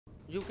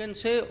you can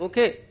say,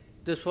 okay,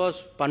 this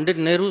was Pandit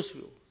Nehru's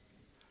view.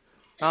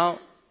 Now,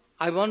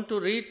 I want to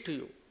read to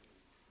you.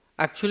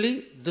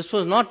 Actually, this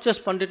was not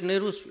just Pandit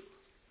Nehru's view.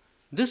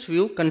 This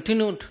view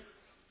continued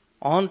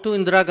on to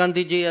Indira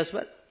Gandhi ji as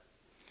well.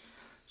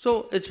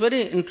 So, it's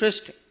very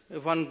interesting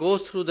if one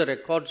goes through the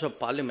records of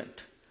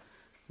Parliament.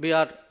 We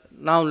are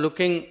now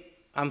looking,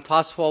 I'm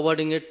fast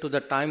forwarding it to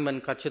the time when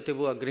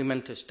Kachatibu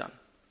agreement is done.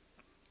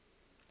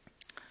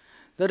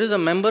 There is a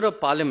member of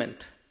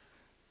Parliament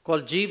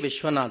called G.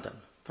 Vishwanathan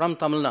from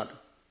Tamil Nadu.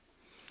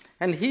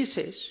 And he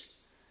says,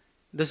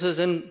 this is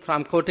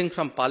I'm quoting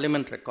from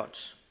Parliament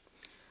records.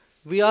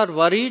 We are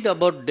worried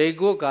about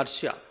Diego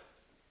Garcia,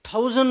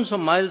 thousands of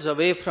miles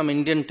away from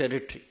Indian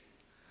territory.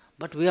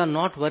 But we are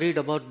not worried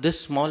about this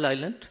small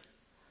island.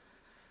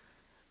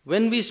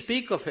 When we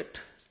speak of it,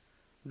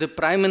 the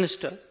Prime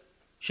Minister,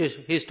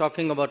 he's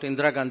talking about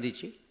Indira Gandhi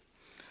ji,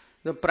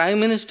 the Prime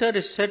Minister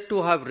is said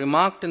to have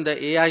remarked in the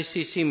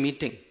AICC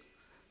meeting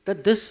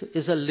that this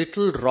is a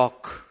little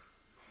rock.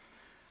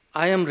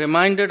 I am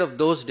reminded of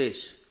those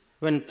days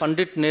when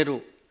Pandit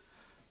Nehru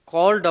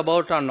called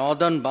about our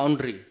northern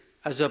boundary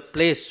as a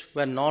place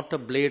where not a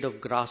blade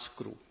of grass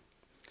grew.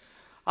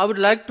 I would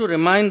like to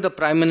remind the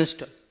Prime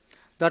Minister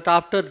that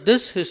after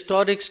this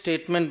historic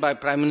statement by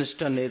Prime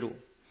Minister Nehru,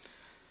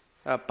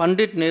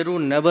 Pandit Nehru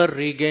never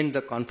regained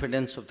the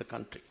confidence of the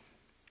country.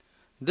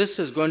 This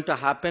is going to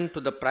happen to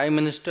the Prime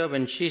Minister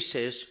when she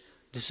says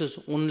this is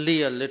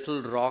only a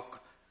little rock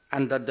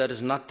and that there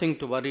is nothing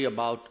to worry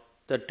about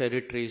the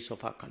territories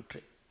of our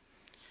country.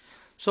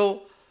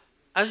 So,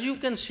 as you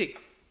can see,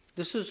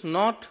 this is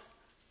not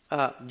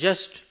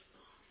just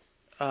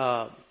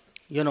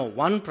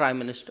one Prime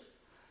Minister,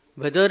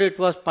 whether it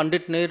was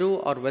Pandit Nehru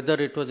or whether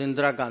it was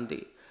Indira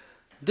Gandhi.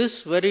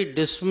 This very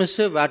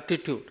dismissive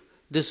attitude,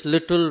 this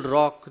little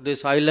rock,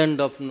 this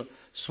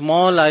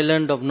small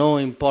island of no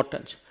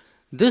importance,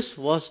 this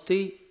was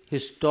the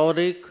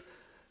historic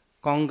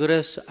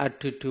Congress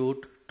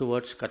attitude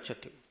towards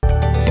Kachati.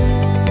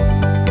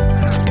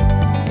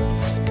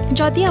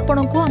 जदि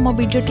आपंक आम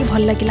भिडी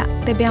भल लगा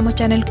तेब आम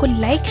channel को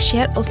like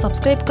share और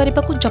subscribe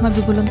करने को जमा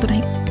भी भूलु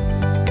नहीं।